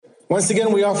Once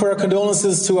again, we offer our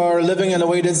condolences to our living and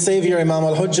awaited Savior, Imam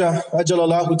Al-Hujjah,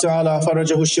 Ajalallahu Ta'ala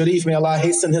Farajahu Sharif, may Allah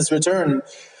hasten his return.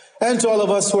 And to all of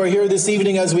us who are here this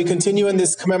evening as we continue in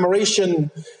this commemoration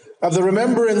of the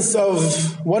remembrance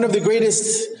of one of the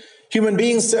greatest human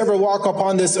beings to ever walk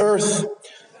upon this earth.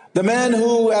 The man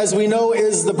who, as we know,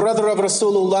 is the brother of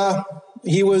Rasulullah.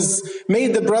 He was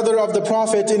made the brother of the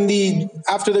Prophet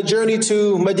after the journey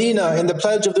to Medina in the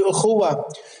pledge of the Ukhuwah.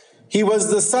 He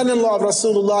was the son-in-law of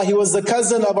Rasulullah. He was the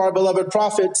cousin of our beloved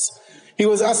Prophet. He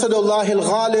was Asadullah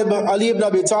al-Ghalib, Ali ibn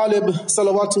Abu Talib,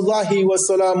 salawatullahi wa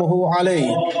salamuhu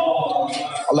alayhi.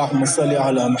 Allahumma salli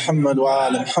ala Muhammad wa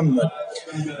ala Muhammad.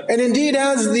 And indeed,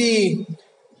 as the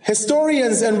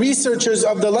historians and researchers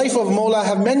of the life of Mawla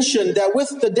have mentioned, that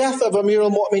with the death of Amir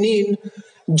al-Mu'mineen,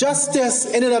 justice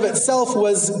in and of itself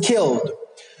was killed.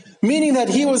 Meaning that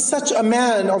he was such a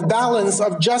man of balance,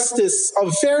 of justice,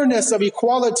 of fairness, of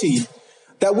equality,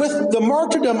 that with the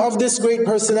martyrdom of this great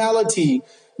personality,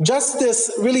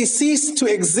 justice really ceased to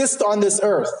exist on this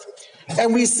earth.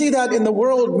 And we see that in the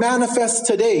world manifest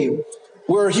today,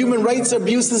 where human rights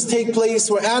abuses take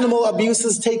place, where animal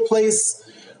abuses take place,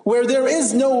 where there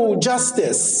is no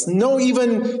justice, no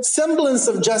even semblance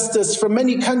of justice from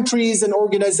many countries and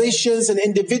organizations and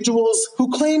individuals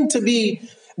who claim to be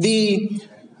the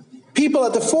people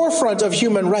at the forefront of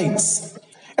human rights.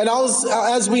 And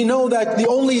as we know that the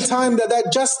only time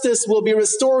that justice will be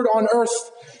restored on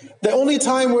earth, the only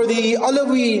time where the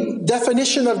Alawi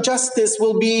definition of justice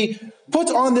will be put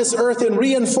on this earth and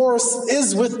reinforced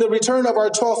is with the return of our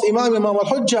 12th Imam, Imam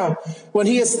Al-Hujjah, when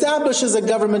he establishes a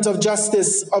government of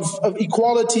justice, of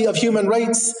equality, of human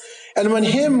rights, and when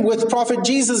him with Prophet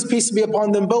Jesus, peace be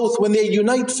upon them both, when they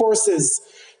unite forces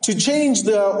to change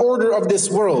the order of this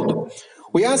world.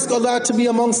 We ask Allah to be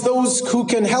amongst those who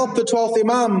can help the 12th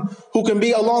Imam, who can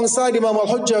be alongside Imam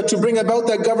Al-Hujjah to bring about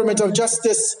that government of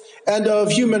justice and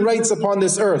of human rights upon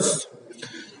this earth.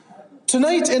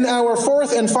 Tonight, in our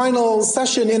fourth and final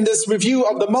session in this review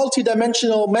of the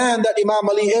multidimensional man that Imam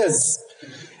Ali is,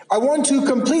 I want to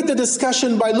complete the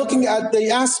discussion by looking at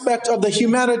the aspect of the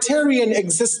humanitarian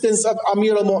existence of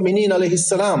Amir al-Mu'mineen alayhi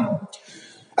salam.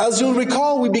 As you'll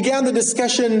recall, we began the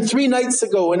discussion 3 nights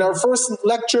ago. In our first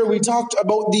lecture, we talked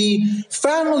about the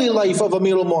family life of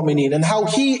Amir al-Mu'mineen and how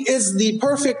he is the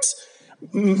perfect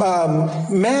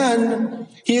man.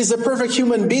 He is a perfect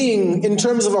human being in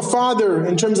terms of a father,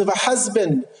 in terms of a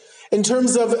husband, in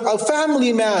terms of a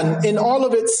family man in all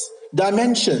of its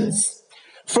dimensions.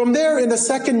 From there, in the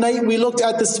second night, we looked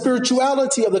at the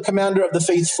spirituality of the commander of the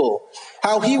faithful,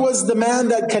 how he was the man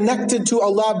that connected to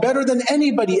Allah better than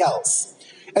anybody else.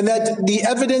 And that the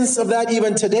evidence of that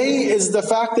even today is the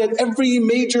fact that every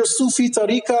major Sufi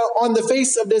tariqah on the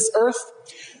face of this earth,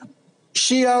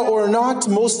 Shia or not,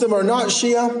 most of them are not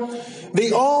Shia,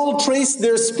 they all trace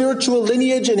their spiritual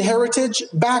lineage and heritage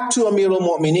back to Amir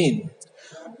al-Mu'mineen.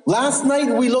 Last night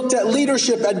we looked at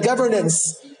leadership, at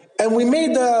governance, and we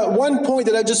made the one point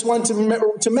that I just want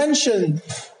to mention,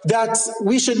 that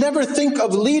we should never think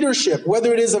of leadership,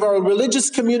 whether it is of our religious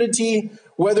community,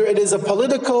 whether it is a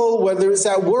political, whether it's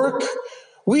at work.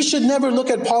 We should never look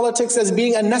at politics as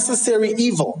being a necessary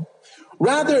evil.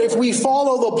 Rather, if we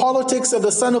follow the politics of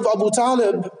the son of Abu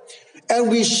Talib, and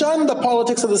we shun the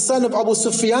politics of the son of Abu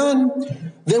Sufyan,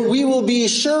 then we will be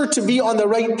sure to be on the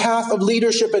right path of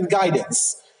leadership and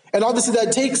guidance. And obviously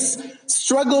that takes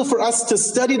struggle for us to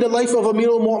study the life of Amir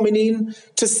al-Mu'mineen,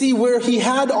 to see where he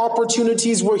had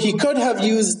opportunities where he could have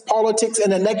used politics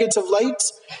in a negative light,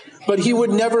 but he would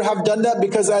never have done that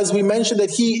because, as we mentioned,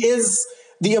 that he is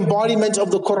the embodiment of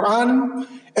the Quran.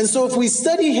 And so if we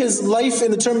study his life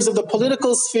in the terms of the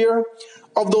political sphere,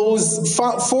 of those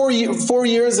 4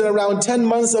 years and around 10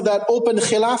 months of that open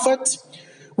khilafat,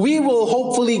 we will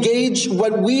hopefully gauge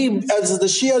what we as the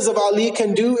Shias of Ali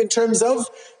can do in terms of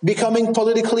becoming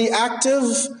politically active,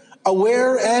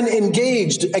 aware, and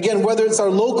engaged. Again, whether it's our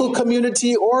local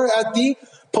community or at the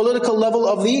political level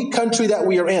of the country that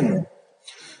we are in.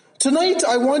 Tonight,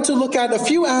 I want to look at a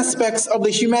few aspects of the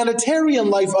humanitarian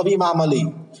life of Imam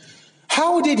Ali.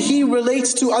 How did he relate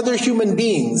to other human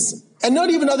beings? And not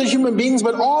even other human beings,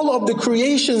 but all of the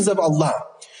creations of Allah.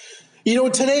 You know,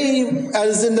 today,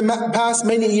 as in the past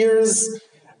many years,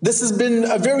 this has been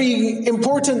a very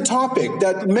important topic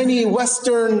that many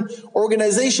Western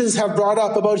organizations have brought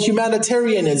up about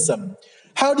humanitarianism.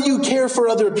 How do you care for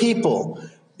other people?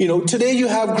 You know, today you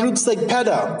have groups like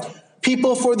PETA,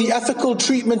 People for the Ethical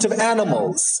Treatment of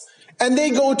Animals. And they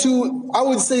go to, I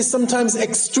would say, sometimes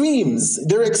extremes.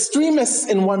 They're extremists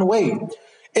in one way.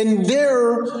 In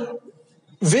their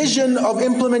vision of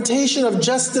implementation of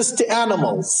justice to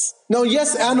animals. Now,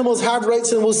 yes, animals have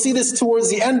rights, and we'll see this towards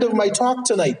the end of my talk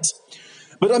tonight.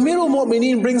 But Amir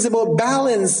al-Mu'mineen brings about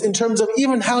balance in terms of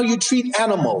even how you treat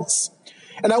animals.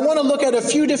 And I want to look at a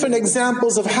few different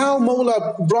examples of how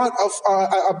Mawla brought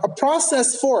a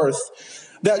process forth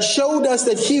that showed us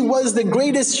that he was the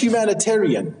greatest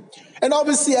humanitarian. And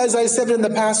obviously, as I said in the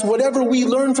past, whatever we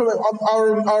learn from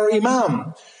our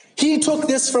Imam, he took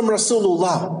this from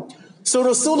Rasulullah. So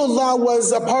Rasulullah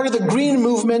was a part of the green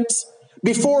movement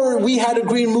before we had a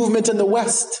green movement in the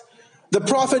West. The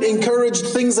Prophet encouraged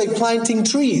things like planting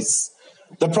trees.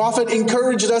 The Prophet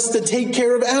encouraged us to take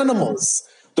care of animals.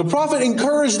 The Prophet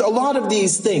encouraged a lot of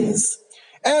these things.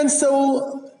 And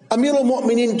so Amir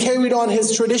al-Mu'mineen carried on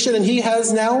his tradition, and he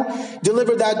has now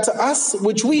delivered that to us,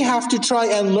 which we have to try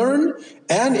and learn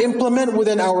and implement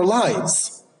within our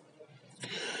lives.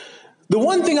 The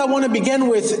one thing I want to begin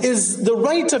with is the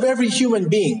right of every human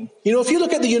being. You know, if you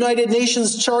look at the United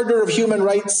Nations Charter of Human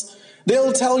Rights,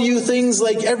 they'll tell you things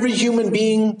like every human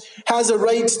being has a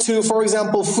right to, for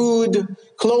example, food,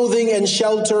 clothing, and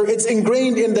shelter. It's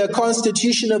ingrained in the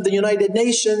Constitution of the United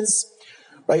Nations,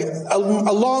 right? A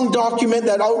long document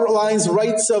that outlines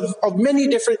rights of many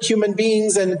different human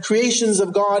beings and creations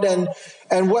of God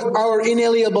and what our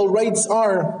inalienable rights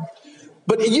are.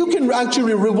 But you can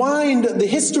actually rewind the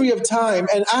history of time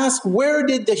and ask, where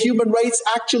did the human rights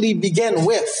actually begin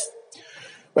with?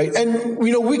 Right? And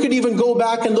you know, we could even go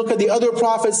back and look at the other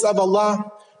prophets of Allah,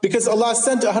 because Allah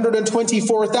sent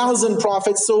 124,000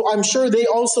 prophets, so I'm sure they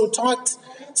also taught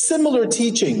similar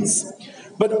teachings.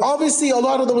 But obviously a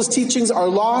lot of those teachings are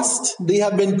lost. They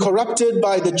have been corrupted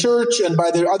by the church and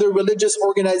by their other religious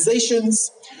organizations.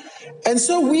 And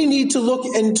so we need to look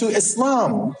into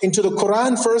Islam, into the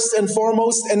Quran first and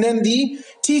foremost, and then the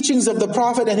teachings of the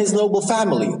Prophet and his noble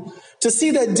family, to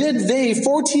see that did they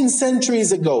 14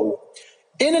 centuries ago,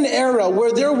 in an era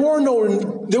where there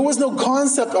was no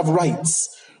concept of rights,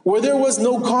 where there was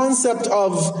no concept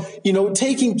of, you know,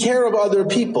 taking care of other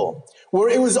people, where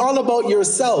it was all about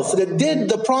yourself, that did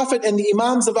the Prophet and the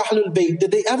Imams of Ahlul Bayt,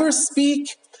 did they ever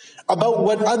speak about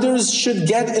what others should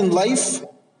get in life?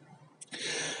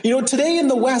 You know, today in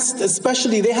the West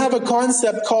especially, they have a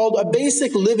concept called a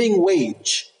basic living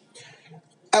wage.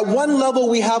 At one level,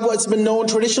 we have what's been known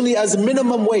traditionally as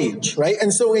minimum wage, right?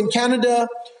 And so in Canada,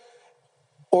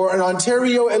 or in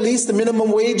Ontario, at least the minimum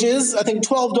wage is, I think,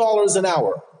 $12 an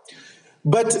hour.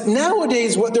 But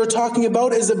nowadays, what they're talking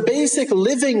about is a basic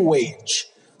living wage.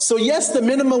 So yes, the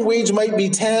minimum wage might be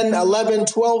 $10,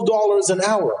 $11, $12 an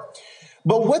hour.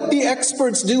 But what the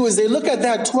experts do is they look at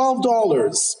that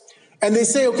 $12 and they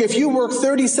say, okay, if you work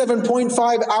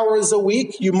 37.5 hours a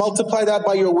week, you multiply that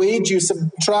by your wage, you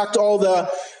subtract all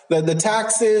the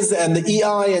taxes and the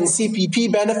EI and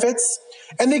CPP benefits,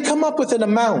 and they come up with an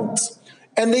amount.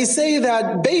 And they say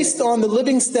that based on the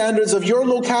living standards of your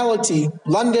locality,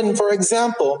 London, for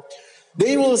example,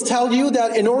 they will tell you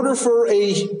that in order for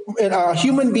a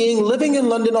human being living in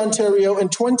London, Ontario in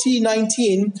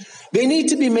 2019, they need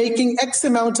to be making X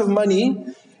amount of money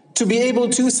to be able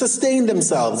to sustain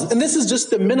themselves. And this is just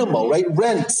the minimal, right?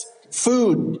 Rent,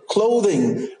 food,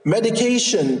 clothing,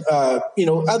 medication,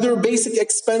 other basic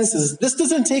expenses. This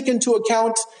doesn't take into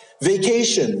account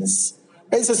vacations.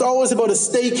 Right? So it's always about a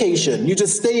staycation. You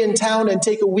just stay in town and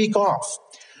take a week off.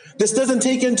 This doesn't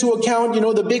take into account,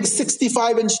 the big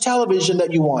 65-inch television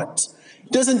that you want.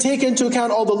 It doesn't take into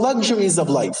account all the luxuries of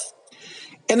life.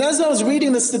 And as I was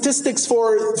reading the statistics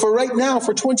for right now,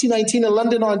 for 2019 in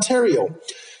London, Ontario,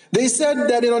 they said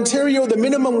that in Ontario, the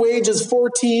minimum wage is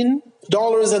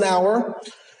 $14 an hour,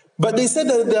 but they said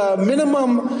that the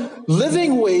minimum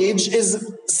living wage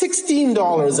is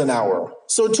 $16 an hour.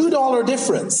 So $2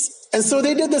 difference. And so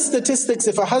they did the statistics.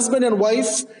 If a husband and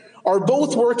wife are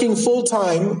both working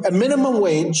full-time at minimum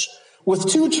wage with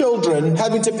 2 children,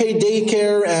 having to pay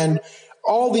daycare and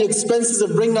all the expenses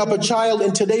of bringing up a child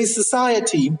in today's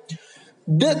society,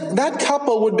 that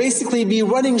couple would basically be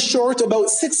running short about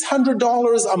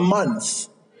 $600 a month.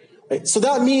 Right? So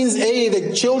that means,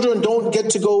 the children don't get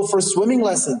to go for swimming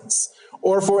lessons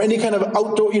or for any kind of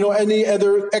outdoor, any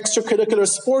other extracurricular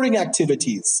sporting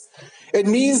activities. It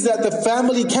means that the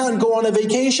family can't go on a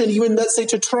vacation, even let's say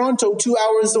to Toronto, 2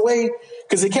 hours away,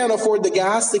 because they can't afford the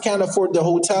gas, they can't afford the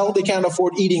hotel, they can't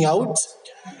afford eating out.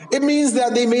 It means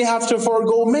that they may have to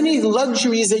forego many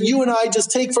luxuries that you and I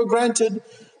just take for granted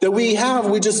that we have.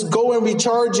 We just go and we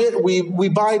charge it, we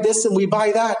buy this and we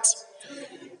buy that.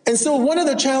 And so one of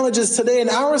the challenges today in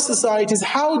our society is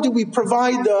how do we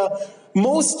provide the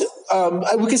most,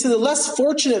 we can say the less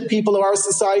fortunate people of our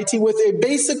society with a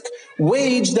basic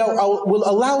wage that will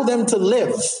allow them to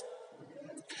live.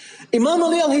 Imam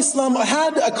Ali alayhi salam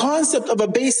had a concept of a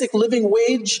basic living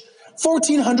wage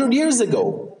 1400 years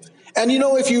ago. And you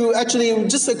know, if you actually,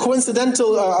 just a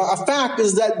coincidental a fact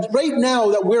is that right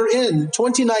now that we're in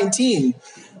 2019,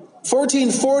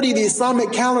 1440, the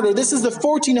Islamic calendar, this is the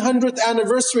 1400th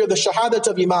anniversary of the Shahadat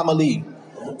of Imam Ali.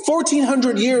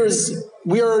 1400 years,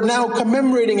 we are now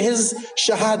commemorating his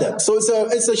Shahadat. So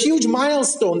it's a huge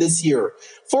milestone this year.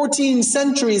 14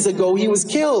 centuries ago, he was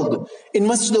killed in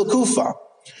Masjid al-Kufa.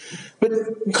 But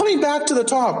coming back to the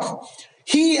talk,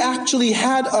 he actually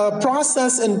had a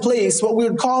process in place, what we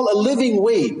would call a living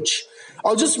wage.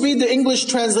 I'll just read the English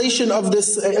translation of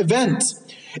this event.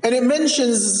 And it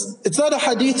mentions, it's not a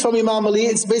hadith from Imam Ali,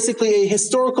 it's basically a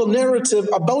historical narrative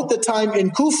about the time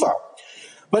in Kufa.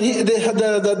 But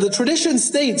the tradition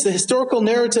states, the historical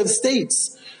narrative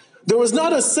states, there was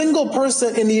not a single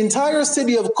person in the entire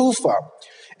city of Kufa,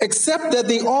 except that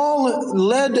they all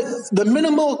led the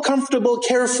minimal, comfortable,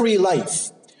 carefree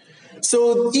life.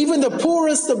 So even the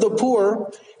poorest of the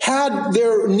poor had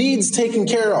their needs taken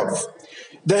care of.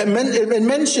 It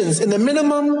mentions in the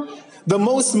minimum, the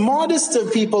most modest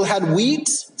of people had wheat,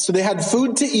 so they had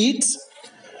food to eat,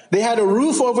 they had a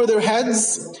roof over their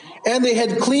heads, and they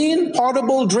had clean,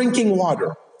 potable drinking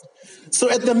water.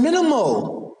 So at the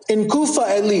minimal, in Kufa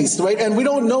at least, right? And we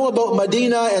don't know about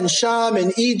Medina and Sham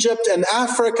and Egypt and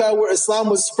Africa where Islam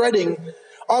was spreading.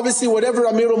 Obviously, whatever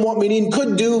Amir al-Mu'mineen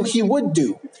could do, he would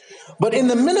do. But in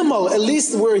the minimal, at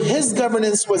least where his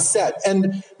governance was set,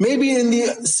 and maybe in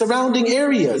the surrounding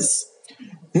areas,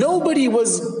 nobody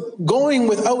was going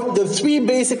without the three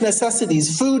basic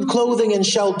necessities: food, clothing, and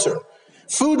shelter.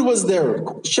 Food was there,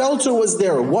 shelter was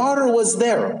there, water was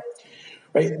there,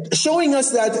 right? Showing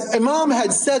us that Imam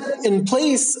had set in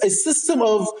place a system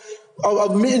of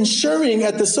ensuring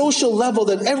at the social level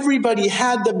that everybody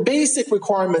had the basic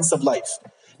requirements of life.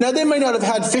 Now, they might not have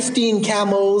had 15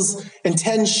 camels and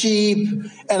 10 sheep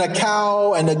and a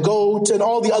cow and a goat and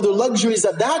all the other luxuries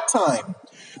at that time,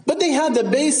 but they had the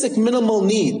basic minimal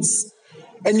needs.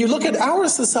 And you look at our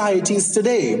societies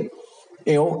today,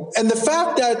 you know, and the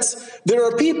fact that there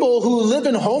are people who live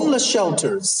in homeless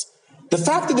shelters, the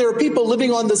fact that there are people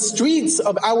living on the streets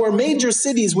of our major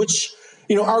cities, which,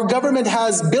 you know, our government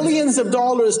has billions of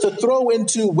dollars to throw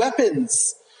into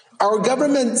weapons. Our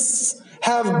governments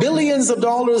have billions of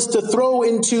dollars to throw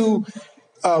into,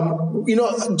 you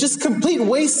know, just complete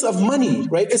waste of money,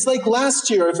 right? It's like last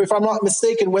year, if I'm not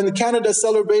mistaken, when Canada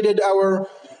celebrated our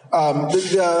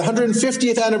the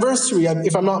 150th anniversary,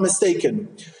 if I'm not mistaken.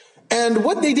 And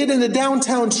what they did in the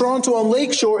downtown Toronto on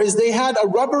Lakeshore is they had a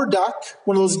rubber duck,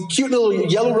 one of those cute little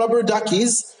yellow rubber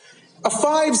duckies, a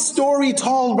 5-story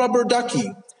tall rubber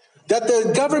ducky that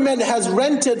the government has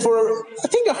rented for, I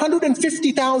think,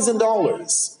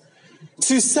 $150,000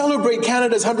 to celebrate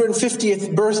Canada's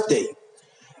 150th birthday.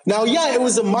 Now, yeah, it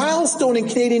was a milestone in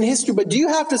Canadian history, but do you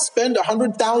have to spend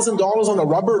 $100,000 on a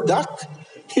rubber duck?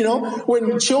 You know,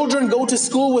 when children go to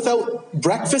school without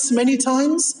breakfast many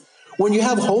times? When you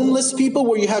have homeless people,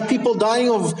 where you have people dying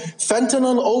of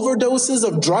fentanyl overdoses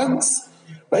of drugs,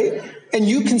 right? And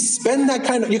you can spend that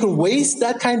kind of, you can waste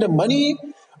that kind of money.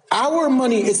 Our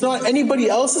money, it's not anybody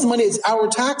else's money, it's our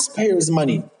taxpayers'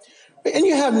 money. And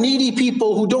you have needy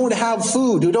people who don't have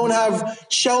food, who don't have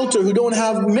shelter, who don't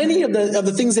have many of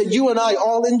the things that you and I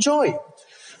all enjoy.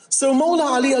 So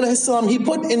Mawla Ali alayhi salam, he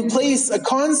put in place a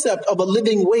concept of a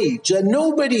living wage, that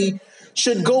nobody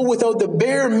should go without the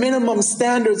bare minimum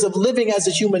standards of living as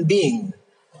a human being.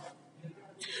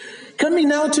 Coming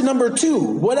now to number 2,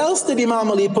 what else did Imam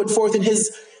Ali put forth in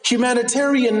his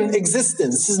humanitarian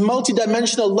existence, his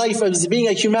multidimensional life as being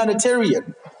a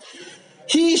humanitarian?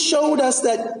 He showed us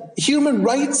that human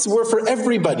rights were for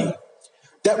everybody,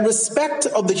 that respect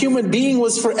of the human being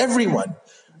was for everyone.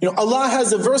 You know, Allah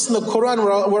has a verse in the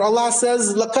Quran where Allah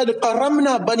says, لَقَدْ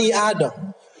قَرَّمْنَا بَنِي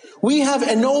آدَمَ. We have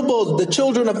ennobled the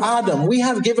children of Adam. We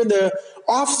have given the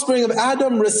offspring of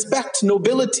Adam respect,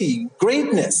 nobility,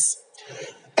 greatness.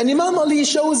 And Imam Ali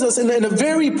shows us in a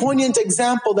very poignant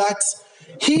example that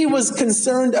he was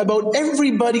concerned about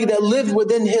everybody that lived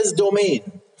within his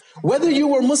domain. Whether you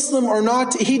were Muslim or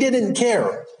not, he didn't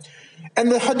care.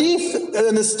 And the hadith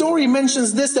and the story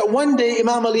mentions this, that one day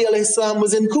Imam Ali alayhi salam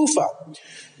was in Kufa.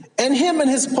 And him and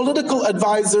his political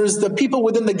advisors, the people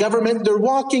within the government, they're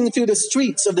walking through the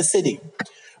streets of the city.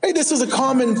 Right? This was a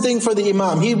common thing for the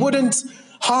Imam. He wouldn't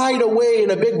hide away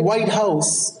in a big white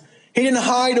house. He didn't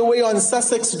hide away on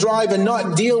Sussex Drive and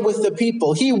not deal with the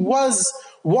people. He was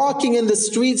walking in the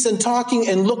streets and talking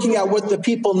and looking at what the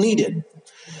people needed.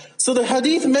 So the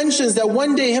hadith mentions that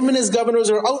one day him and his governors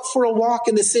are out for a walk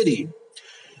in the city.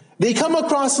 They come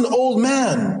across an old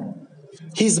man.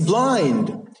 He's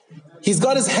blind. He's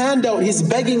got his hand out. He's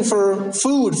begging for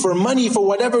food, for money, for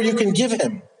whatever you can give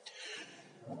him.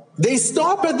 They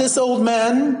stop at this old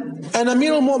man, and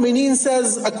Amir al-Mu'mineen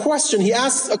says a question. He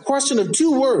asks a question of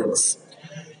 2 words.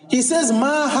 He says,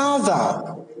 Ma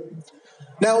hadha.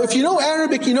 Now, if you know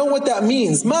Arabic, you know what that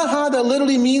means. Ma hadha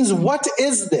literally means, what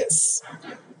is this?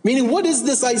 Meaning, what is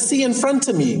this I see in front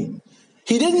of me?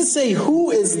 He didn't say, who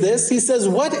is this? He says,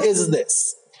 what is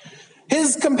this?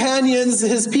 His companions,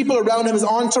 his people around him, his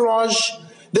entourage,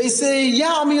 they say,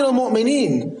 Ya Amir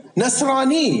al-Mu'mineen,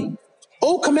 Nasrani.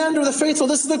 Oh, Commander of the Faithful,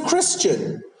 this is a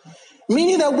Christian.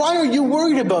 Meaning that, why are you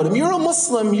worried about him? You're a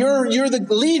Muslim, you're the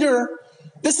leader.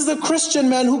 This is a Christian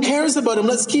man, who cares about him?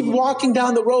 Let's keep walking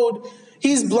down the road.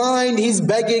 He's blind, he's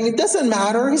begging, it doesn't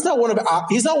matter. He's not one of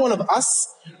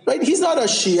us, right? He's not a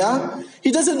Shia.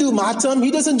 He doesn't do matam,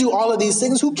 he doesn't do all of these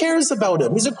things. Who cares about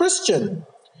him? He's a Christian.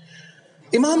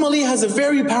 Imam Ali has a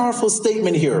very powerful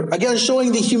statement here, again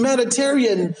showing the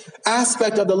humanitarian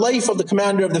aspect of the life of the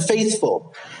Commander of the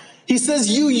Faithful. He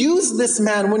says, you used this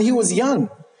man when he was young.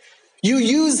 You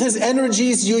used his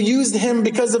energies, you used him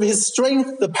because of his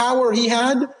strength, the power he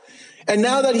had. And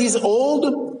now that he's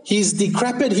old, he's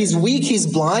decrepit, he's weak, he's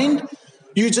blind,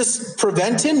 you just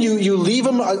prevent him, you leave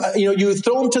him, you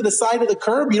throw him to the side of the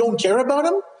curb, you don't care about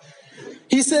him.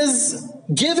 He says,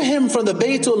 give him from the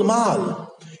Baytul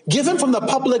Mal, give him from the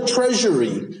public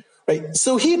treasury, right?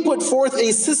 So he put forth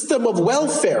a system of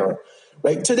welfare,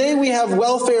 right? Today we have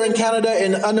welfare in Canada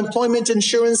and unemployment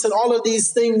insurance and all of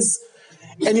these things.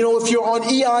 And if you're on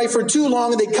EI for too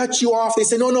long, they cut you off. They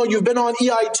say, no, you've been on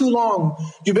EI too long.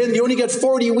 You only get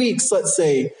 40 weeks, let's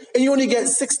say, and you only get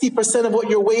 60% of what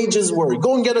your wages were.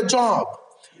 Go and get a job.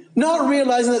 Not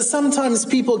realizing that sometimes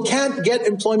people can't get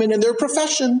employment in their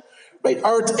profession, right?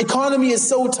 Our economy is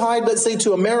so tied, let's say,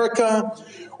 to America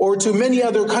or to many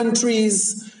other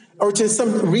countries or to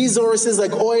some resources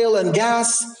like oil and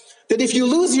gas, that if you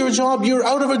lose your job, you're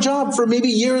out of a job for maybe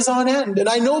years on end. And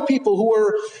I know people who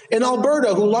were in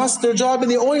Alberta who lost their job in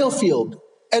the oil field.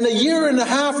 And 1.5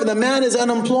 years, and the man is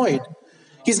unemployed.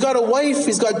 He's got a wife,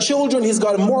 he's got children, he's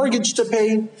got a mortgage to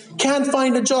pay, can't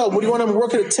find a job. What do you want him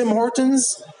working at Tim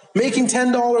Hortons? Making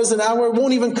 $10 an hour,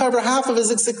 won't even cover half of his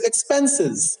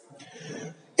expenses.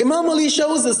 Imam Ali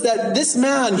shows us that this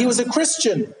man, he was a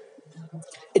Christian.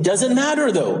 It doesn't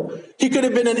matter though. He could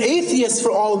have been an atheist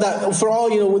for all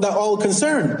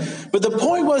concerned. But the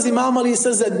point was, Imam Ali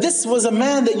says that this was a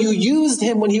man that you used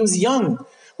him when he was young,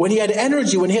 when he had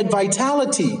energy, when he had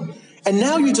vitality. And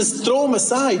now you just throw him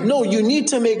aside. No, you need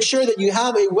to make sure that you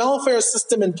have a welfare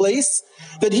system in place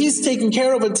that he's taken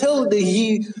care of until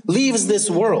he leaves this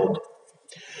world.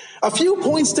 A few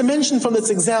points to mention from this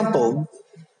example.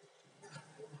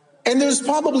 And there's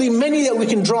probably many that we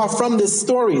can draw from this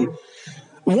story.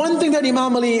 One thing that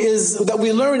Imam Ali that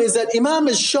we learn is that Imam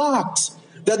is shocked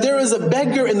that there is a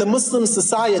beggar in the Muslim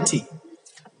society.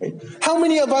 Right? How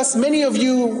many of us, many of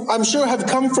you, I'm sure, have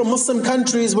come from Muslim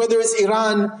countries, whether it's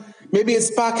Iran, maybe it's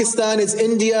Pakistan, it's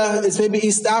India, it's maybe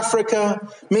East Africa,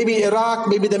 maybe Iraq,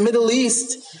 maybe the Middle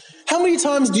East. How many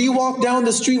times do you walk down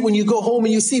the street when you go home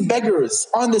and you see beggars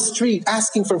on the street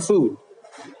asking for food?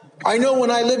 I know when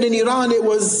I lived in Iran, it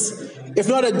was, if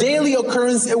not a daily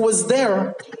occurrence, it was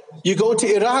there. You go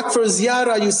to Iraq for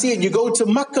ziyarah, you see it. You go to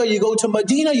Mecca, you go to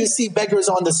Medina, you see beggars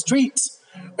on the streets.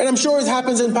 And I'm sure it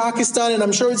happens in Pakistan, and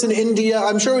I'm sure it's in India,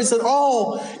 I'm sure it's in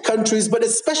all countries, but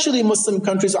especially Muslim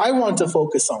countries I want to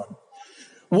focus on.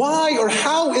 Why or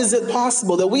how is it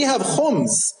possible that we have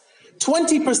khums,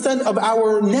 20% of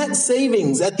our net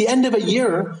savings at the end of a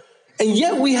year, and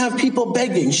yet we have people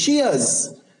begging, Shias,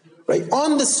 right,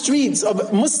 on the streets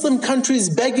of Muslim countries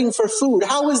begging for food?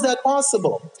 How is that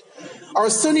possible? Our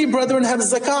Sunni brethren have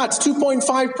zakat,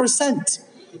 2.5%.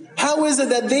 How is it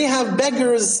that they have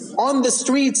beggars on the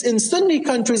streets in Sunni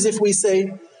countries, if we say?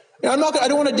 I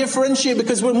don't want to differentiate,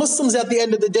 because we're Muslims at the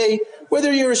end of the day.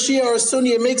 Whether you're a Shia or a Sunni,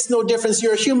 it makes no difference.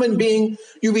 You're a human being.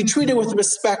 You'll be treated with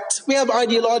respect. We have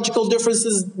ideological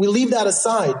differences. We leave that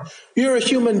aside. You're a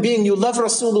human being. You love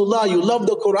Rasulullah. You love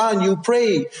the Quran. You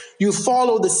pray. You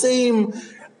follow the same,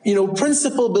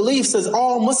 principle beliefs as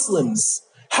all Muslims.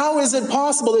 How is it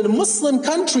possible that in Muslim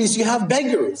countries you have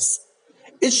beggars?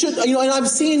 It should, and I've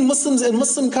seen Muslims in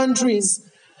Muslim countries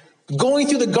going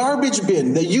through the garbage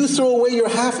bin, that you throw away your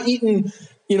half-eaten,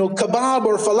 kebab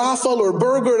or falafel or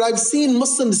burger. And I've seen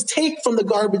Muslims take from the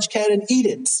garbage can and eat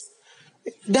it.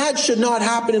 That should not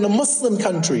happen in a Muslim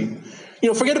country.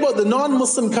 Forget about the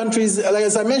non-Muslim countries,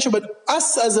 as I mentioned, but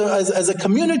us as a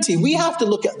community, we have to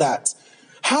look at that.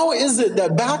 How is it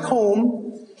that back home,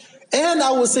 and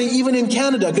I will say even in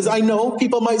Canada, because I know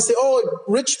people might say, oh,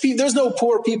 rich people, there's no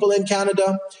poor people in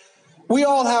Canada. We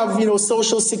all have,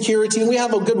 social security, and we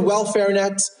have a good welfare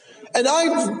net. And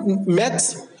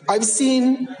I've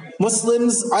seen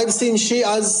Muslims, I've seen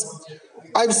Shias,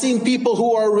 I've seen people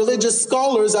who are religious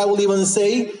scholars, I will even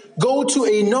say, go to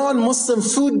a non-Muslim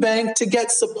food bank to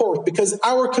get support because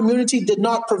our community did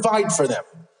not provide for them.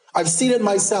 I've seen it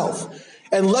myself.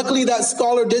 And luckily that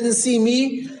scholar didn't see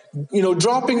me,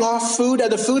 dropping off food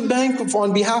at a food bank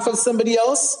on behalf of somebody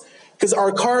else, because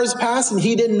our cars passed and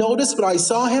he didn't notice, but I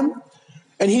saw him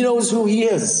and he knows who he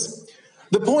is.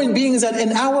 The point being is that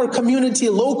in our community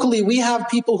locally, we have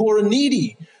people who are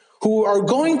needy, who are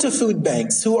going to food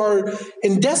banks, who are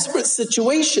in desperate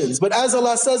situations. But as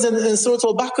Allah says in Surah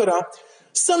Al-Baqarah,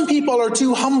 some people are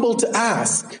too humble to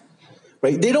ask.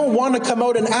 Right? They don't want to come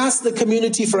out and ask the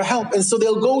community for help. And so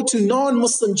they'll go to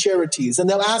non-Muslim charities and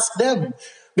they'll ask them,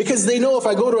 because they know if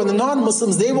I go to the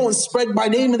non-Muslims, they won't spread my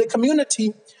name in the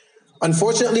community.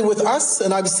 Unfortunately with us,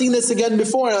 and I've seen this again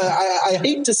before, I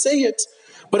hate to say it,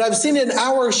 but I've seen it in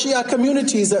our Shia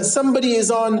communities that somebody is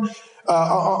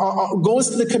goes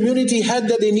to the community head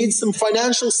that they need some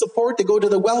financial support. They go to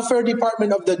the welfare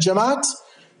department of the Jamaat,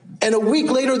 and a week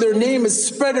later their name is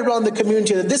spread around the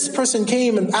community that this person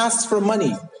came and asked for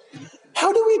money.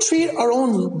 How do we treat our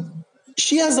own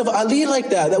Shias of Ali like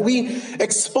that? That we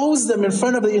expose them in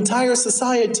front of the entire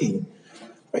society?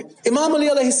 Right? Imam Ali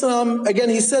alayhi salam, again,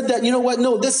 he said that,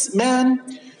 no, this man,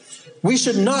 we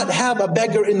should not have a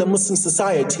beggar in the Muslim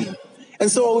society. And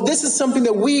so this is something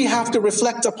that we have to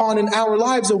reflect upon in our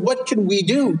lives, of what can we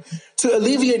do to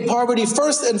alleviate poverty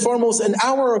first and foremost in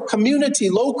our community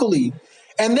locally.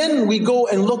 And then we go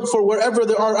and look for wherever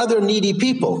there are other needy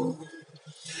people.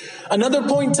 Another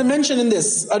point to mention in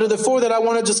this, out of the four that I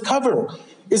want to just cover,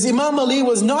 is Imam Ali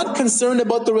was not concerned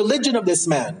about the religion of this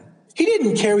man. He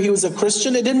didn't care he was a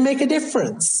Christian. It didn't make a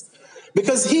difference.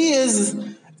 Because he is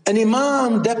an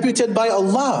imam deputed by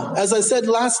Allah. As I said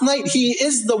last night, he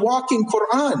is the walking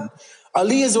Quran.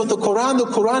 Ali is with the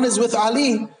Quran is with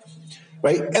Ali.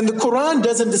 Right? And the Quran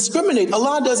doesn't discriminate.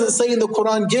 Allah doesn't say in the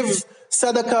Quran, give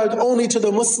sadaqah only to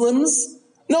the Muslims.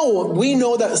 No, we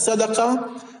know that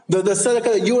sadaqah, the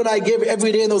sadaqah that you and I give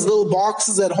every day in those little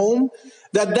boxes at home,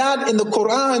 that in the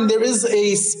Quran, there is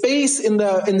a space in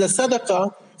the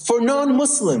sadaqah for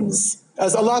non-Muslims.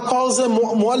 As Allah calls them,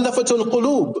 mu'allafatul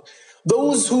qulub.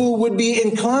 Those who would be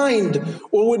inclined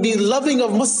or would be loving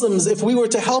of Muslims if we were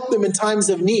to help them in times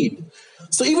of need.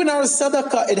 So even our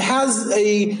sadaqah, it has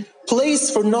a place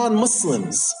for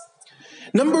non-Muslims.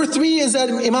 Number three is that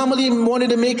Imam Ali wanted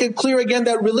to make it clear again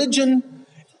that religion,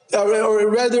 or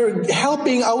rather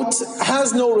helping out,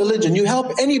 has no religion. You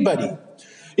help anybody.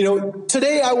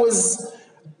 Today I was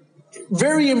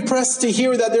very impressed to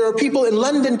hear that there are people in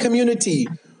London community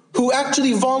who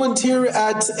actually volunteer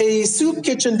at a soup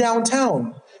kitchen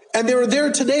downtown. And they're there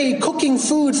today cooking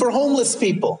food for homeless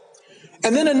people.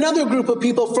 And then another group of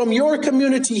people from your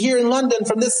community here in London,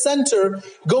 from this center,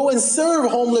 go and serve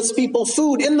homeless people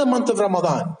food in the month of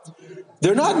Ramadan.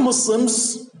 They're not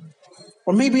Muslims,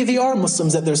 or maybe they are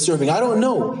Muslims that they're serving, I don't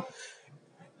know.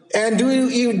 And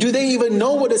do they even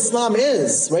know what Islam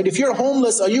is, right? If you're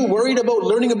homeless, are you worried about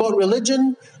learning about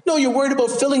religion? No, you're worried about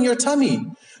filling your tummy.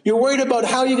 You're worried about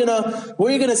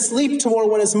where you're gonna sleep tomorrow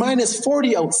when it's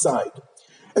 -40 outside.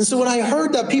 And so when I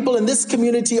heard that people in this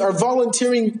community are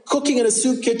volunteering, cooking in a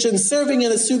soup kitchen, serving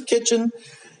in a soup kitchen,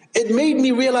 it made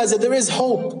me realize that there is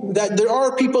hope, that there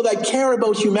are people that care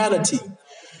about humanity.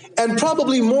 And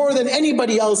probably more than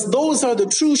anybody else, those are the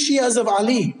true Shias of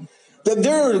Ali, that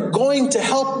they're going to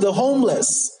help the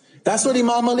homeless. That's what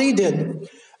Imam Ali did.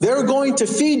 They're going to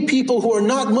feed people who are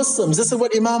not Muslims. This is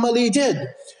what Imam Ali did.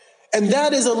 And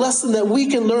that is a lesson that we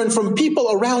can learn from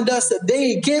people around us, that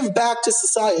they give back to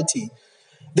society.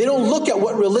 They don't look at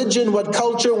what religion, what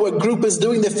culture, what group is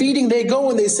doing the feeding. They go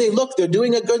and they say, look, they're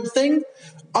doing a good thing.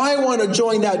 I want to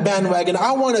join that bandwagon.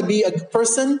 I want to be a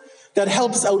person that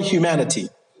helps out humanity.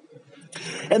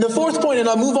 And the fourth point, and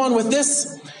I'll move on with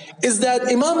this, is that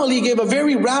Imam Ali gave a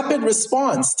very rapid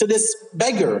response to this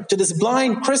beggar, to this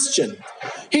blind Christian.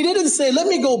 He didn't say, let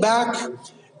me go back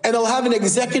and I'll have an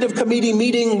executive committee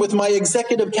meeting with my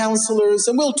executive counselors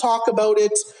and we'll talk about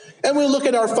it and we'll look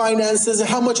at our finances and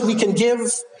how much we can give.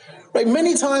 Right?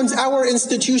 Many times our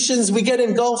institutions, we get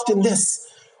engulfed in this.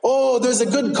 Oh, there's a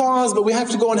good cause, but we have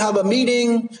to go and have a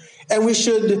meeting and we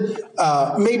should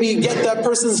maybe get that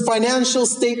person's financial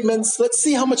statements. Let's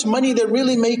see how much money they're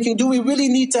really making. Do we really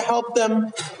need to help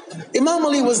them? Imam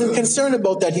Ali wasn't concerned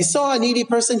about that. He saw a needy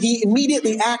person, he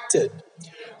immediately acted.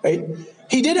 Right?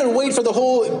 He didn't wait for the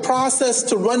whole process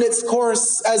to run its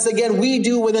course, as again we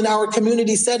do within our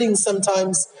community settings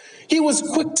sometimes. He was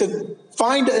quick to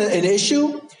find an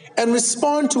issue and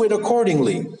respond to it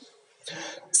accordingly.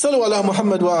 Sallu ala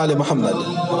Muhammad wa ali Muhammad.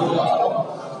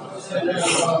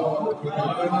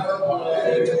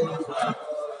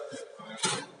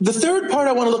 The third part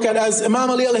I want to look at as Imam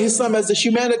Ali alayhi salam as the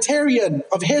humanitarian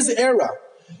of his era,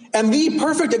 and the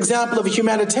perfect example of a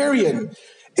humanitarian,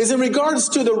 is in regards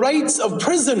to the rights of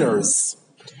prisoners.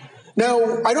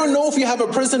 Now, I don't know if you have a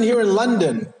prison here in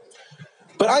London,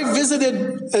 but I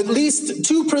visited at least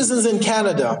 2 prisons in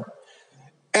Canada.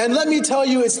 And let me tell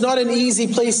you, it's not an easy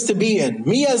place to be in.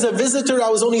 Me as a visitor, I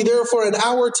was only there for an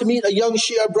hour to meet a young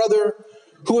Shia brother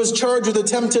who was charged with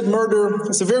attempted murder.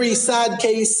 It's a very sad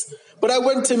case, but I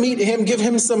went to meet him, give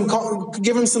him some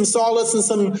solace and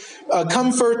some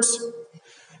comfort.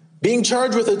 Being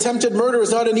charged with attempted murder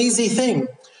is not an easy thing.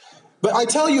 But I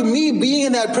tell you, me being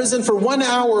in that prison for 1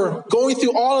 hour, going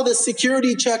through all of the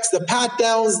security checks, the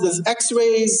pat-downs, the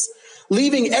x-rays,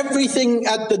 leaving everything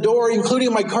at the door,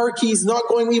 including my car keys, not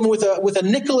going even with a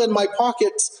nickel in my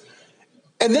pocket.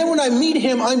 And then when I meet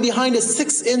him, I'm behind a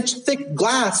 6-inch thick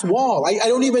glass wall. I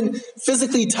don't even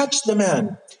physically touch the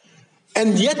man.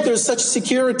 And yet there's such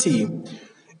security.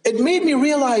 It made me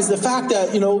realize the fact that,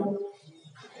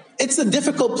 it's a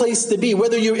difficult place to be,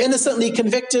 whether you're innocently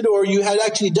convicted or you had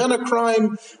actually done a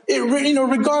crime,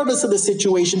 regardless of the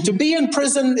situation. To be in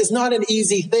prison is not an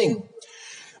easy thing.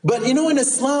 But in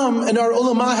Islam, and our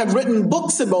ulama have written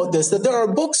books about this, that there are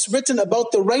books written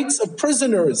about the rights of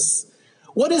prisoners.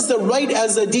 What is the right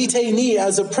as a detainee,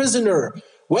 as a prisoner?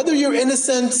 Whether you're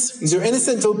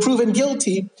innocent till proven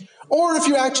guilty, or if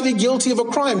you're actually guilty of a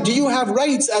crime, do you have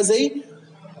rights as a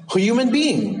human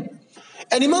being?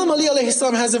 And Imam Ali alayhi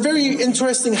salam has a very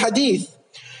interesting hadith.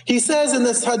 He says in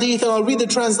this hadith, and I'll read the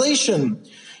translation,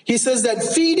 he says that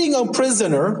feeding a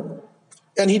prisoner,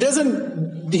 and he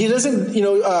doesn't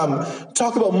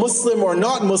talk about Muslim or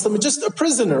not Muslim, just a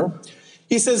prisoner.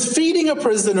 He says feeding a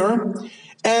prisoner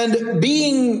and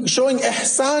showing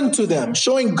ihsan to them,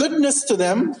 showing goodness to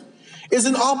them, is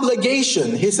an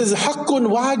obligation. He says haqqun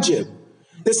wajib.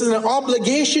 This is an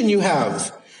obligation you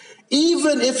have,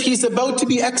 even if he's about to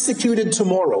be executed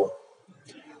tomorrow.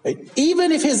 Right?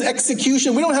 Even if his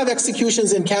execution, we don't have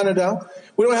executions in Canada,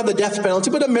 we don't have the death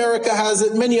penalty, but America has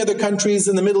it, many other countries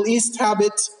in the Middle East have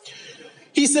it.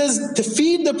 He says to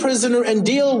feed the prisoner and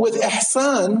deal with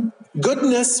ihsan,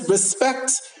 goodness,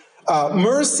 respect,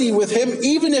 mercy with him,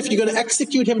 even if you're going to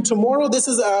execute him tomorrow, this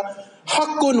is a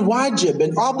haqqun wajib,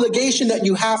 an obligation that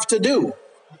you have to do.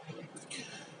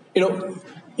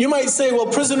 You might say, well,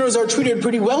 prisoners are treated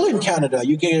pretty well in Canada.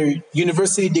 You get a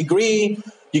university degree,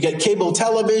 you get cable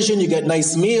television, you get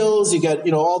nice meals, you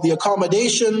get, all the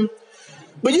accommodation.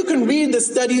 But you can read the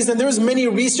studies, and there's many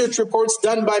research reports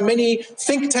done by many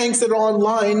think tanks that are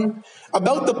online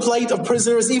about the plight of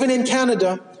prisoners, even in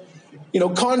Canada.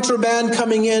 Contraband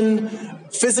coming in,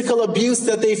 physical abuse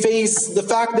that they face, the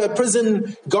fact that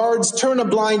prison guards turn a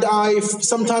blind eye,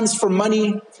 sometimes for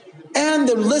money, and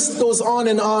the list goes on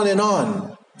and on and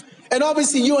on. And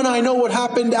obviously you and I know what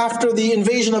happened after the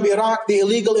invasion of Iraq, the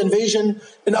illegal invasion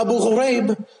in Abu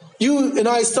Talib. You and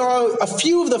I saw a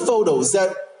few of the photos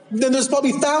then there's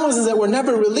probably thousands that were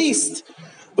never released.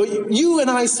 But you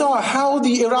and I saw how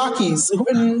the Iraqis,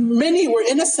 and many were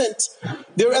innocent,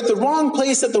 they were at the wrong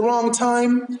place at the wrong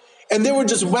time, and they were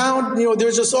just wound,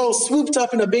 they're just all swooped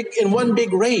up in one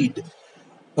big raid.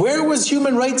 Where was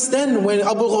human rights then when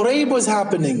Abu Ghraib was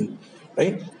happening?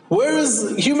 Right? Where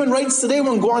is human rights today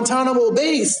when Guantanamo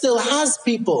Bay still has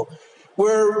people?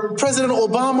 Where President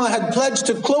Obama had pledged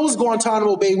to close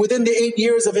Guantanamo Bay within the 8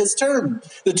 years of his term,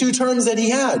 the 2 terms that he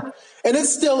had. And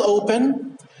it's still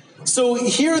open. So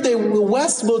here the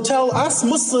West will tell us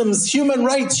Muslims, human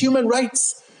rights.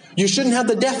 You shouldn't have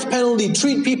the death penalty,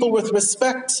 treat people with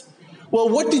respect. Well,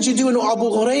 what did you do in Abu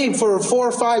Ghraib for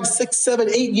 4, 5, 6, 7,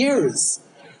 8 years?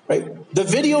 Right? The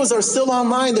videos are still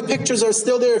online, the pictures are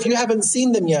still there if you haven't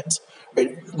seen them yet.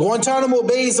 Right? Guantanamo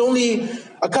Bay is only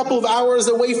a couple of hours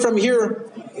away from here.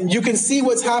 You can see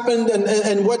what's happened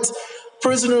and what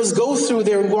prisoners go through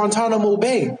there in Guantanamo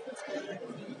Bay.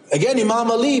 Again,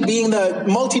 Imam Ali, being the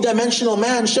multidimensional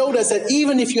man, showed us that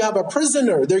even if you have a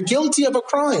prisoner, they're guilty of a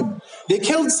crime. They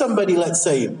killed somebody, let's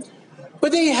say.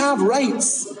 But they have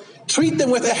rights. Treat them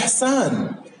with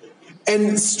ihsan.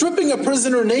 And stripping a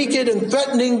prisoner naked and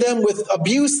threatening them with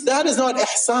abuse, that is not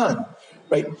ihsan.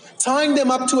 Right? Tying them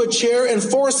up to a chair and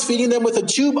force feeding them with a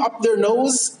tube up their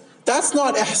nose, that's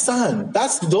not ihsan.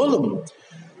 That's dhulm.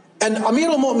 And Amir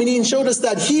al-Mu'mineen showed us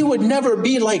that he would never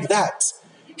be like that.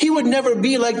 He would never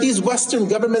be like these Western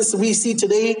governments we see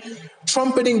today,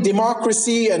 trumpeting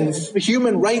democracy and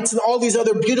human rights and all these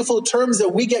other beautiful terms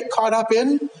that we get caught up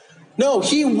in. No,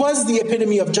 he was the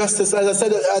epitome of justice, as I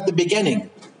said at the beginning.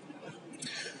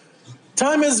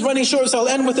 Time is running short, so I'll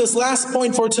end with this last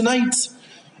point for tonight.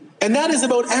 And that is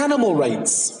about animal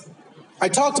rights. I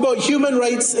talked about human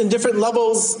rights in different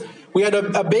levels. We had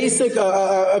a basic,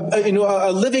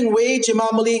 a living wage, Imam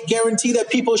Ali, guarantee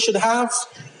that people should have.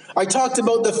 I talked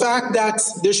about the fact that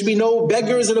there should be no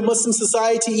beggars in a Muslim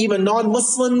society, even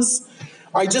non-Muslims.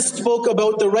 I just spoke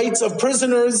about the rights of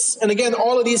prisoners. And again,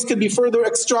 all of these could be further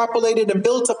extrapolated and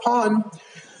built upon.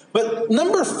 But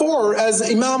number 4, as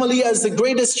Imam Ali, as the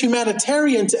greatest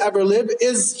humanitarian to ever live,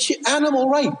 is animal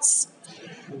rights.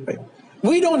 Right?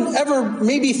 We don't ever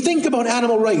maybe think about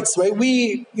animal rights, right?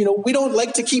 We don't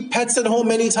like to keep pets at home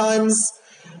many times.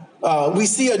 We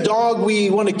see a dog, we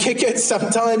want to kick it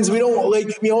sometimes. We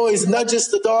always nudges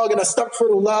the dog and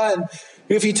astaghfirullah. And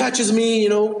if he touches me,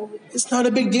 it's not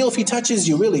a big deal if he touches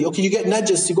you, really. Okay, you get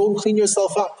nudges, you go and clean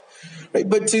yourself up. Right?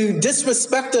 But to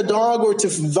disrespect a dog or to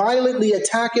violently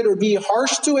attack it or be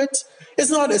harsh to it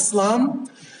is not Islam.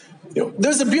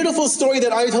 There's a beautiful story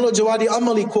that Ayatollah Jawadi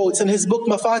Amali quotes in his book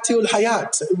Mafatihul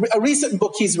Hayat, a recent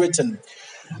book he's written,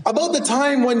 about the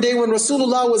time one day when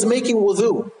Rasulullah was making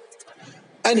wudu.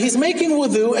 And he's making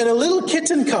wudu and a little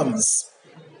kitten comes.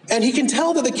 And he can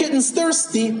tell that the kitten's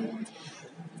thirsty.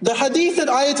 The hadith that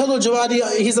Ayatollah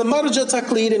Jawadi, he's a marja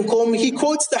taqleed in Qom, he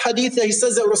quotes the hadith that he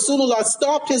says that Rasulullah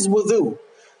stopped his wudu.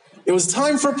 It was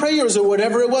time for prayers or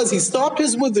whatever it was. He stopped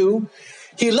his wudu.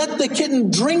 He let the kitten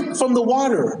drink from the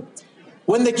water.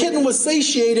 When the kitten was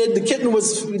satiated, the kitten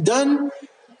was done,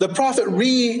 the Prophet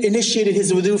re-initiated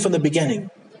his wudu from the beginning.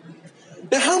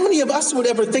 Now, how many of us would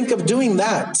ever think of doing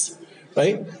that?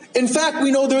 Right? In fact,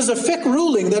 we know there's a fiqh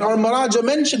ruling that our Maraja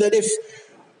mentioned that if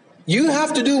you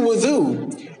have to do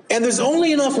wudu, and there's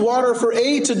only enough water for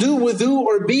A, to do wudu,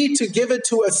 or B, to give it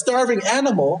to a starving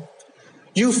animal,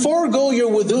 you forego your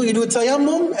wudu, you do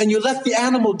tayammum, and you let the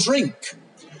animal drink.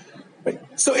 Right?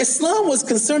 So Islam was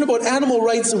concerned about animal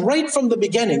rights right from the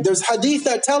beginning. There's hadith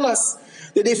that tell us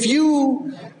that if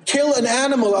you kill an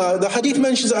animal, the hadith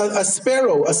mentions a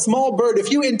sparrow, a small bird.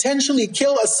 If you intentionally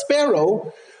kill a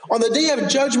sparrow, on the day of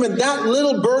judgment, that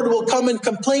little bird will come and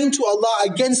complain to Allah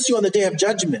against you on the day of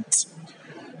judgment.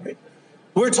 Right?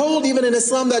 We're told even in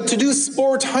Islam that to do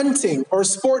sport hunting or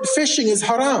sport fishing is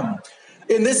haram.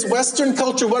 In this Western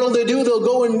culture, what will they do? They'll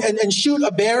go and shoot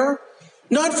a bear,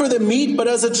 not for the meat, but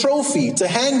as a trophy, to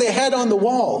hang the head on the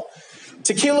wall,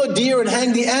 to kill a deer and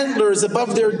hang the antlers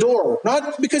above their door,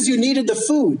 not because you needed the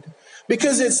food,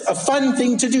 because it's a fun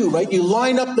thing to do, right? You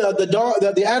line up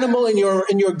the animal in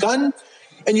your gun,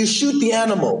 and you shoot the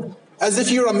animal as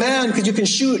if you're a man, because you can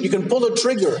shoot, you can pull a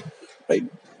trigger, right?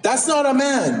 That's not a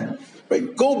man,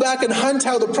 right? Go back and hunt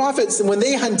how the prophets, and when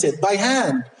they hunted, by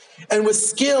hand, and with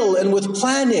skill and with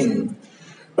planning.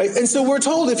 Right? And so we're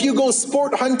told if you go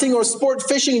sport hunting or sport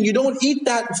fishing and you don't eat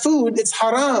that food, it's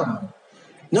haram.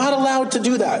 Not allowed to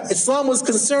do that. Islam was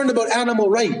concerned about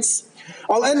animal rights.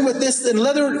 I'll end with this in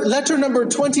letter number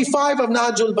 25 of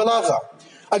Nahjul Balagha.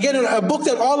 Again, a book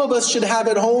that all of us should have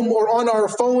at home or on our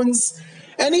phones.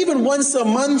 And even once a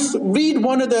month, read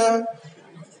one of the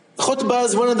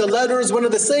khutbahs, one of the letters, one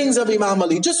of the sayings of Imam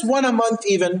Ali. Just one a month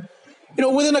even.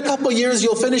 Within a couple of years,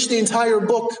 you'll finish the entire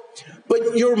book.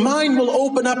 But your mind will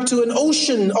open up to an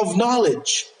ocean of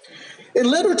knowledge.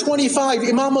 In letter 25,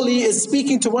 Imam Ali is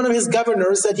speaking to one of his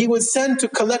governors that he would send to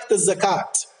collect the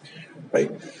zakat.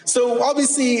 Right? So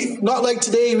obviously, not like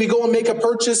today, we go and make a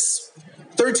purchase.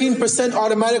 13%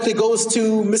 automatically goes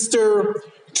to Mr.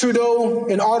 Trudeau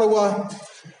in Ottawa.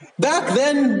 Back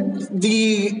then,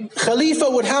 the Khalifa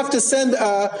would have to send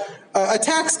a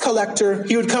tax collector.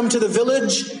 He would come to the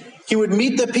village. He would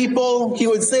meet the people. He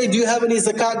would say, do you have any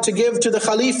zakat to give to the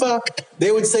Khalifa?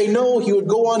 They would say no. He would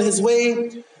go on his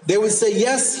way. They would say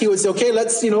yes. He would say, okay,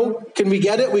 let's, can we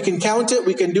get it? We can count it.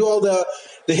 We can do all the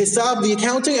hisab, the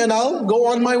accounting, and I'll go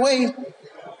on my way.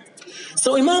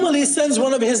 So Imam Ali sends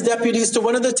one of his deputies to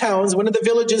one of the towns, one of the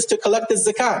villages, to collect the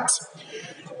zakat.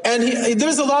 And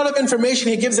there's a lot of information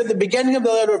he gives at the beginning of the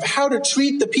letter of how to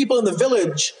treat the people in the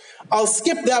village. I'll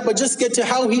skip that, but just get to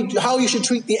how you should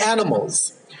treat the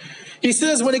animals. He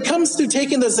says, when it comes to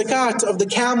taking the zakat of the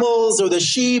camels or the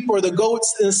sheep or the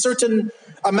goats, in a certain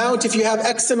amount, if you have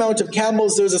X amount of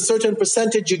camels, there's a certain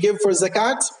percentage you give for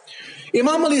zakat.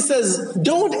 Imam Ali says,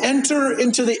 don't enter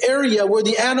into the area where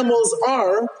the animals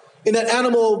are, in that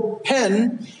animal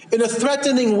pen, in a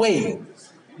threatening way.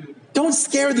 Don't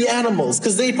scare the animals,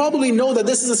 because they probably know that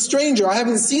this is a stranger. I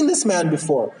haven't seen this man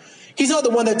before. He's not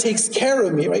the one that takes care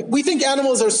of me, right? We think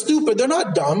animals are stupid. They're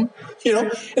not dumb,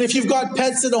 And if you've got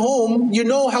pets in a home, you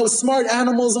know how smart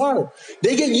animals are.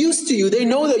 They get used to you. They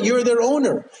know that you're their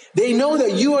owner. They know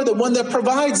that you are the one that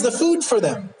provides the food for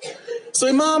them. So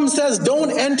Imam says,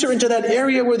 don't enter into that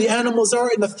area where the animals are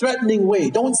in a threatening way.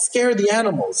 Don't scare the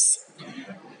animals.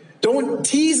 Don't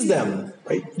tease them.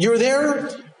 Right? You're there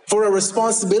for a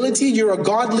responsibility. You're a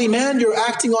godly man. You're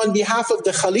acting on behalf of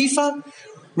the Khalifa.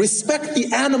 Respect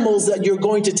the animals that you're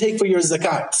going to take for your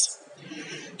zakat.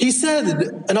 He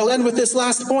said, and I'll end with this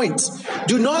last point,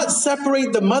 do not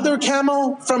separate the mother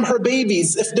camel from her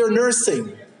babies if they're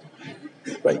nursing.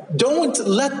 Right? Don't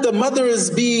let the mothers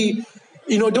be,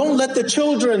 don't let the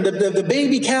children, the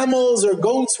baby camels or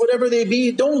goats, whatever they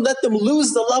be, don't let them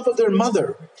lose the love of their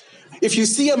mother. If you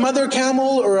see a mother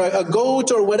camel or a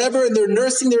goat or whatever and they're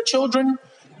nursing their children,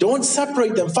 don't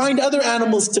separate them. Find other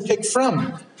animals to pick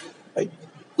from. Right?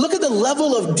 Look at the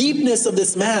level of deepness of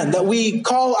this man that we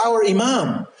call our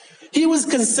Imam. He was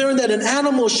concerned that an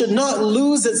animal should not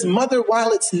lose its mother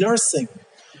while it's nursing.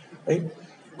 Right?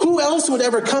 Who else would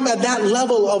ever come at that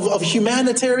level of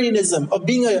humanitarianism, of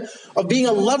being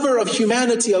a lover of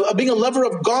humanity, of being a lover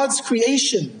of God's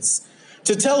creations,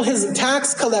 to tell his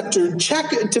tax collector, check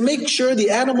to make sure the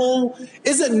animal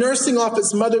isn't nursing off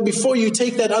its mother before you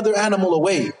take that other animal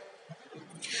away.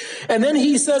 And then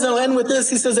he says, and I'll end with this,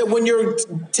 he says that when you're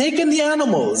taking the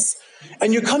animals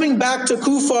and you're coming back to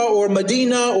Kufa or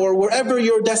Medina or wherever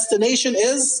your destination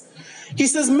is, he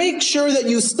says, make sure that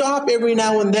you stop every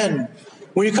now and then.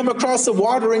 When you come across a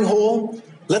watering hole,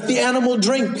 let the animal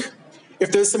drink.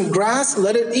 If there's some grass,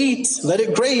 let it eat, let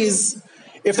it graze.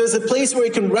 If there's a place where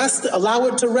it can rest, allow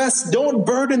it to rest. Don't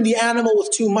burden the animal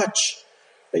with too much.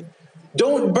 Right?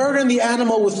 Don't burden the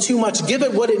animal with too much. Give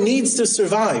it what it needs to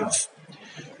survive.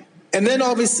 And then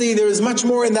obviously there is much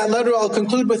more in that letter. I'll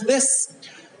conclude with this,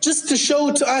 just to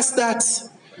show to us that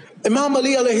Imam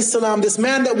Ali alayhi salam, this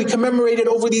man that we commemorated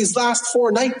over these last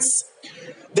 4 nights,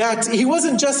 that he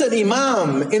wasn't just an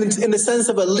imam in the sense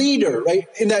of a leader, right?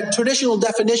 In that traditional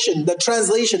definition, the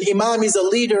translation, imam is a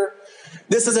leader.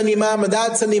 This is an imam and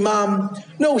that's an imam.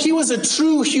 No, he was a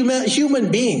true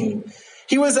human being.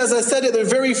 He was, as I said at the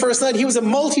very first night, he was a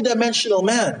multidimensional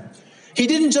man. He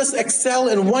didn't just excel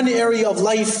in one area of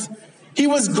life. He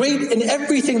was great in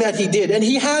everything that he did. And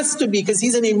he has to be, because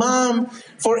he's an imam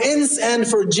for ins and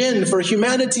for jinn, for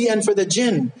humanity and for the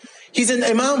jinn. He's an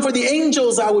imam for the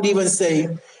angels, I would even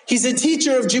say. He's a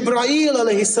teacher of Jibreel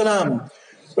alayhi salam.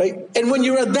 Right? And when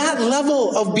you're at that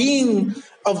level of being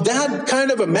of that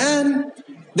kind of a man,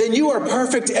 then you are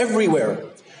perfect everywhere.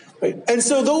 Right? And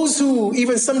so those who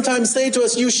even sometimes say to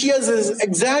us, you Shias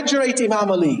exaggerate Imam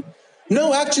Ali.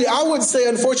 No, actually, I would say,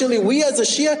 unfortunately, we as a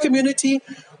Shia community,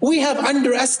 we have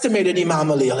underestimated Imam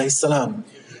Ali alayhi salam.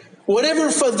 Whatever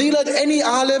fadilat any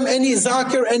alim, any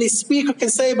zakir, any speaker can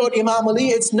say about Imam Ali,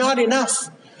 it's not enough.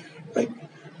 Right?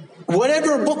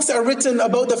 Whatever books are written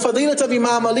about the fadilat of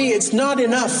Imam Ali, it's not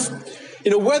enough.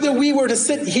 Whether we were to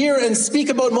sit here and speak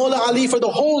about Mawla Ali for the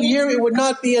whole year, it would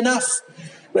not be enough.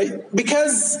 Right?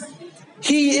 Because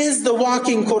he is the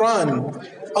walking Quran.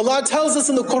 Allah tells us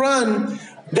in the Quran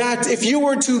that if you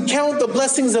were to count the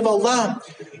blessings of Allah,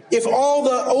 if all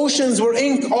the oceans were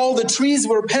ink, all the trees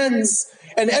were pens,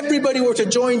 and everybody were to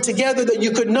join together, that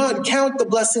you could not count the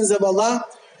blessings of Allah.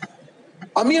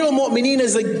 Amir al-Mu'mineen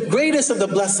is the greatest of the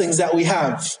blessings that we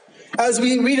have. As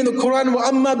we read in the Quran,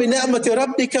 وَأَمَّا بِنَعْمَةِ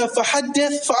رَبِّكَ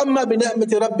فَحَدِّثْ فَأَمَّا بِنَعْمَةِ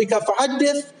رَبِّكَ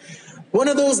فَحَدِّثْ. One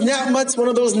of those ni'mats, one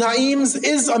of those na'ims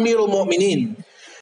is Amir al-Mu'mineen.